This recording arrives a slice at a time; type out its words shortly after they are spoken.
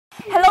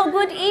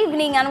good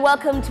evening and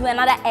welcome to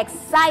another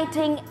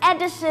exciting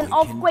edition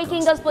of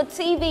Quaking Gospel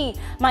TV.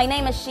 My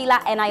name is Sheila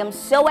and I am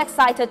so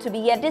excited to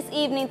be here this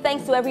evening.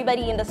 Thanks to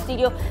everybody in the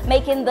studio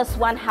making this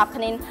one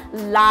happening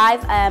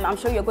live. I'm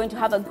sure you're going to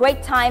have a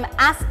great time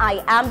as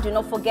I am. Do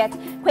not forget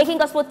Quaking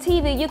Gospel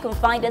TV. You can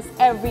find us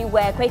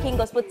everywhere. Quaking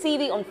Gospel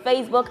TV on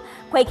Facebook,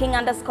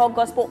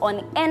 Quaking_Gospel on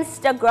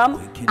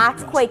Instagram, at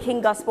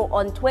Quaking Gospel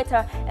on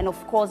Twitter, and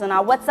of course on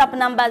our WhatsApp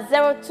number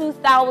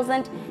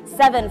 02000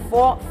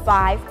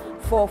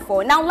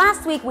 74544. Now,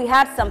 last week we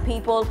had some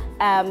people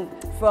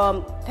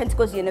from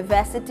Pentecost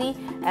University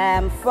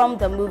from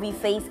the movie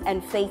Face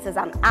and Faces,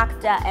 an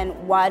actor, and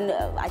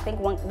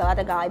the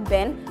other guy,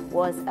 Ben,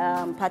 was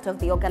part of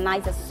the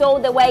organizers. So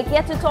they were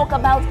here to talk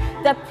about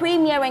the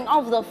premiering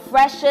of the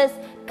freshest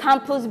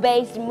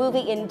campus-based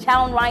movie in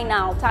town right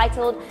now,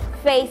 titled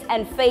Face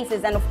and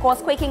Faces. And of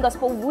course, Quaking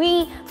Gospel,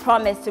 we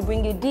promised to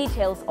bring you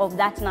details of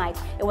that night.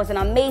 It was an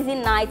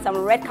amazing night, some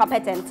red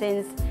carpet and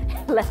things.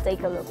 Let's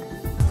take a look.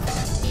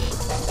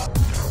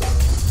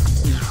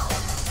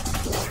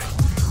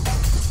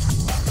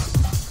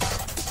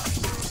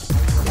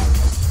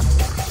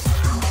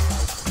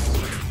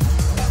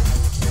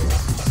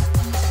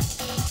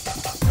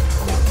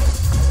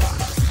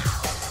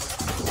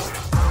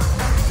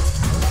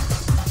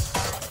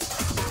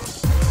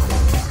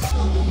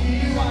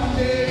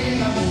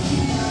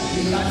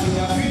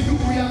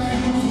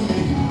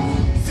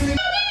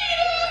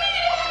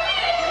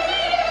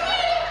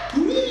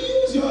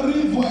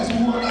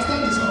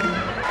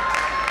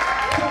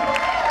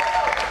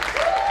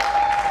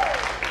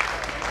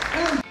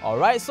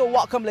 Alright, so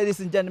welcome ladies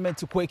and gentlemen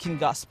to Quaking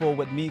Gospel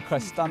with me,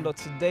 Crestando.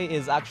 Today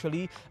is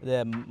actually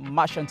the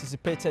much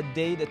anticipated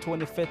day, the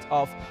 25th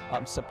of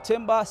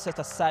September, set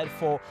aside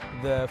for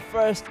the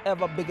first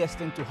ever biggest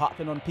thing to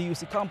happen on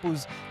PUC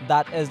campus.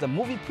 That is the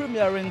movie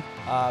premiering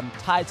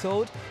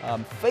titled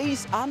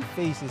Face and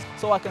Faces.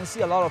 So I can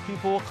see a lot of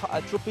people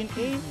trooping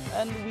in,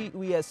 and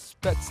we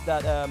expect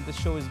that the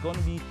show is going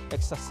to be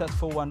a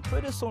successful one.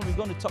 Pretty soon we're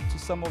going to talk to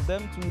some of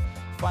them to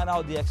find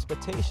out the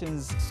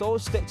expectations. So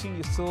stay tuned,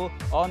 you're still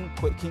on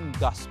Quaking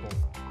Gospel.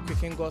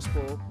 Quaking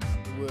Gospel,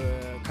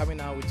 we're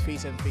coming out with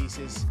Face and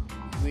Faces.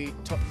 We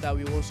thought that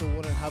we also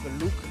want to have a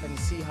look and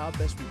see how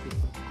best we could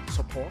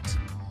support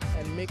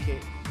and make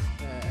it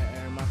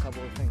a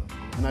remarkable thing.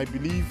 And I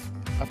believe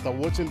after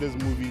watching this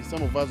movie,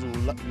 some of us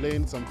will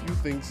learn some few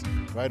things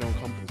right on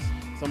campus.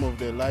 Some of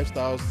the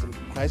lifestyles,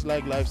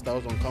 Christ-like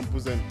lifestyles on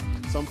campus, and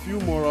some few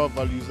moral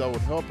values that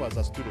would help us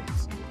as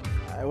students.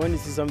 I want to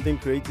see something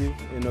creative,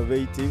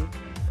 innovative,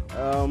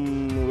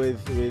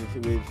 with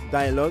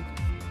dialogue.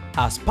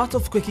 As part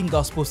of Quaking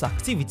Gospel's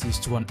activities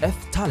to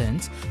unearth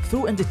talent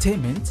through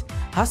entertainment,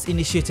 has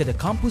initiated a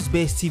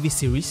campus-based TV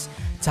series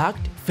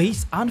tagged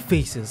Face and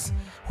Faces,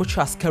 which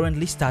has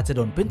currently started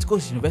on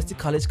Pentecost University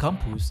College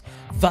campus,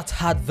 that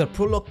had the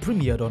prologue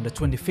premiered on the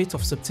 25th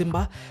of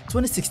September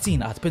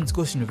 2016 at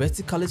Pentecost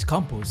University College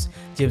campus,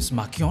 James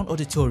Makion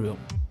Auditorium.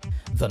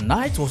 The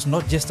night was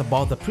not just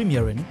about the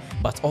premiering,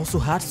 but also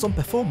had some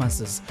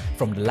performances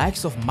from the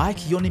likes of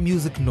Mike Yoni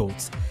Music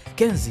Notes,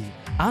 Kenzie,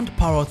 and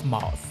Parrot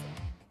Mouth.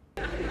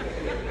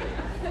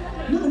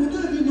 No, we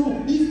don't even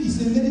know if it's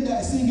a lady that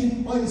is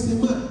singing or it's a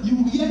man. You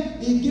will hear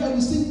a girl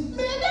will sing,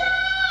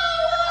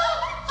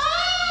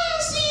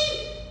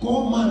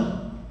 "Go man."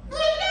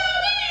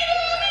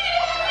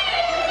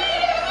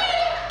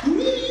 You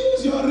really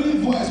use your real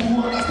voice. We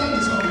will understand the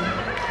song.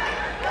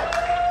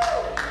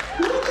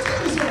 We will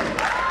understand the song.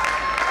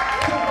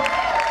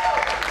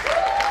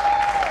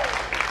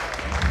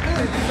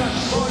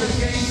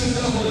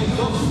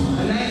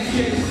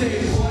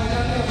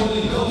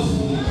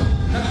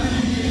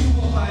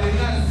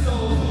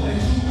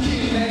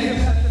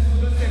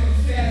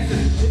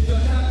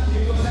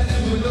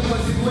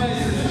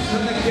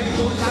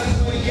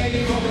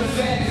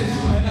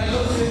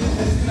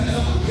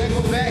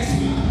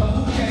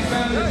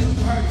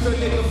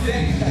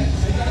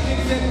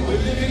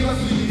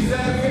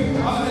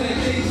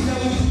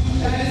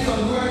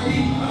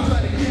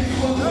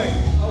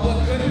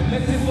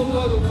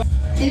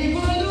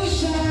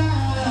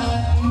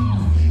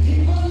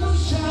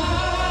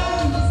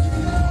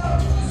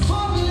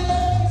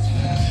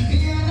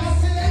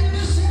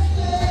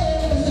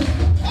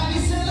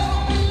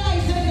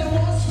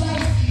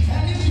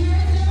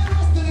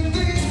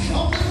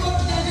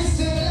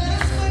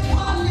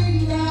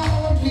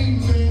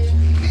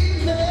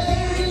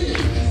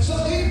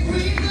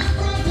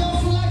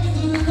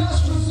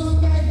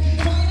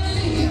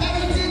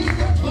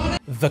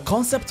 The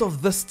concept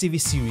of this TV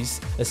series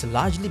is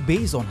largely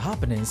based on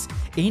happenings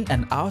in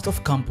and out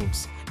of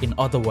campus, in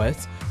other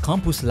words,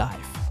 campus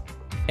life.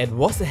 It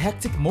was a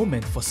hectic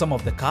moment for some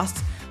of the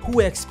cast who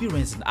were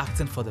experiencing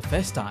acting for the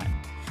first time.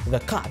 The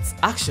cat's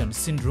action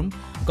syndrome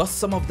got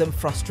some of them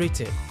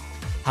frustrated.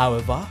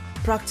 However,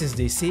 practice,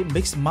 they say,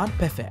 makes man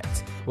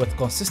perfect. With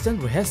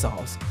consistent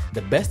rehearsals,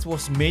 the best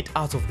was made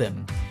out of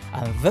them.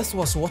 And this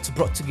was what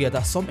brought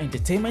together some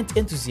entertainment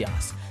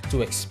enthusiasts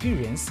to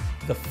experience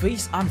the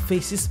Face and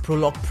Faces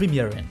prologue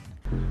premiering.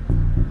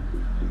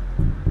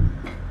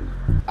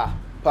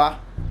 Pa,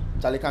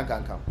 Charlie can't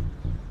come.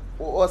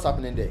 What's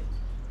happening there?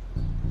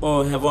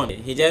 Oh, Heaven,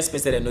 he just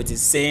pasted a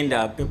notice saying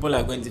that people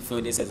are going to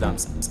fail these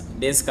exams,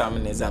 this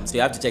coming exams. So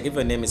you have to check if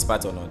your name is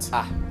part or not.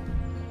 Ah,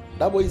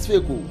 that boy is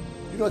fake. You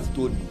know what he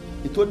told me?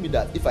 He told me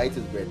that if I eat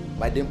his bread,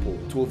 my dimple,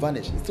 it will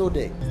vanish. It's still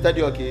there.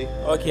 Study, okay?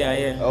 Okay, I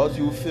hear. Or else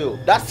you will fail.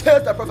 That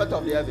says the prophet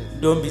of the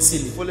heavens. Don't be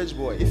silly. Foolish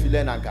boy, if you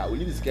learn Anka, will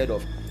you be scared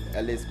of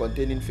a list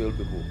containing failed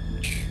people?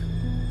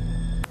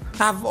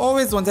 I've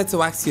always wanted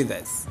to ask you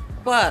this.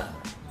 But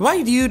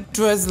Why do you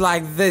dress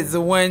like this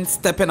when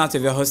stepping out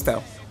of your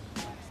hostel?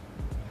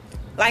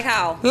 like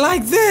how?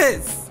 Like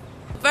this!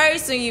 Very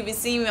soon you'll be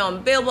seeing me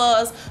on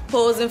billboards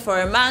posing for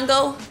a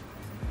mango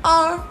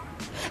or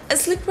a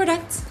sleep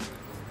product.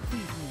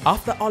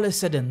 After all is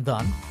said and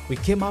done, we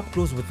came up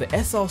close with the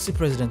SLC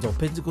president of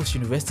Pentecost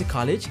University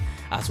College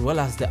as well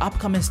as the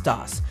upcoming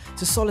stars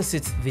to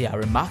solicit their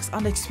remarks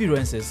and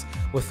experiences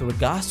with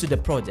regards to the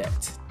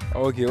project.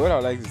 Okay, what I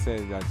would like to say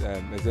is that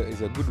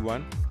it's a good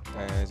one,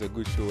 it's a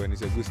good show, and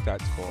it's a good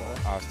start for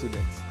our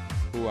students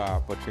who are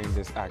portraying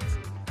this act.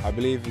 I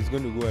believe it's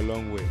going to go a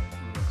long way,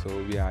 so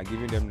we are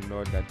giving them the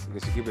nod that they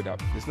should keep it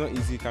up. It's not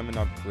easy coming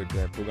up with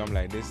a program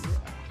like this.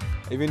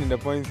 Even in the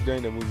points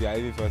during the movie, I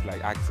even felt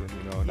like acting,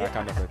 you know, that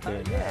kind of a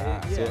thing.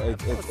 So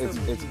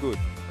it's good.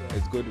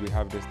 It's good we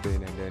have this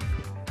thing, and then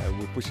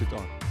we push it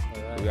on.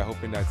 So we are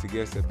hoping that it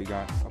gets a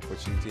bigger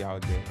opportunity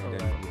out there, and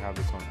then we have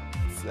it on.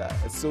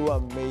 It's so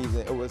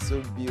amazing. It was so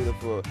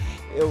beautiful.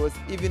 It was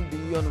even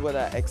beyond what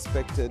I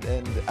expected,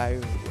 and I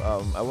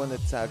want to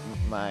thank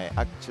my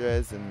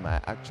actress and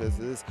my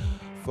actresses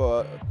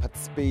for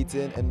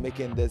participating and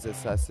making this a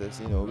success.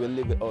 You know, we'll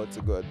leave it all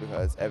to God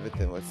because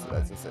everything was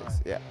a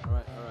success. Yeah.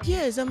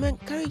 Yes, I'm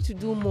encouraged to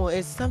do more.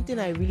 It's something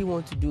I really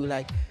want to do.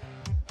 Like,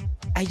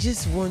 I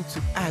just want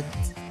to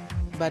act,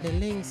 but the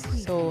links.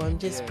 So I'm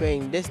just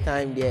praying this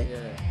time there.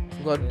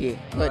 God day,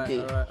 God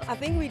day. I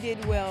think we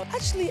did well.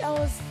 Actually, I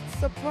was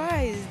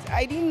surprised.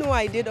 I didn't know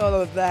I did all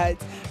of that.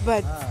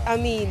 But I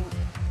mean,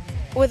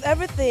 with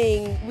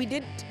everything, we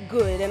did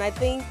good. And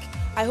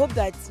I hope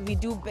that we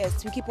do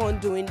best. We keep on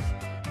doing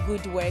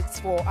good works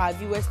for our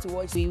viewers to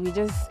watch. We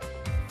just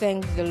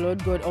thank the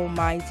Lord God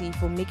Almighty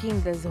for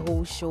making this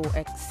whole show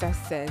a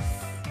success.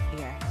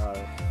 Yeah.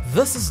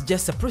 This is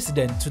just a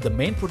precedent to the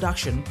main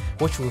production,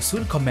 which will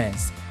soon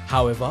commence.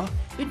 However,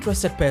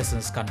 interested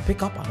persons can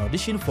pick up an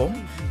audition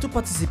form to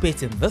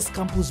participate in this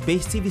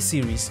campus-based TV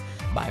series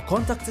by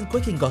contacting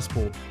Quaking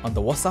Gospel on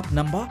the WhatsApp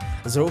number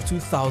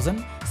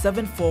 02000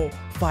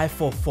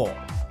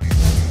 74544.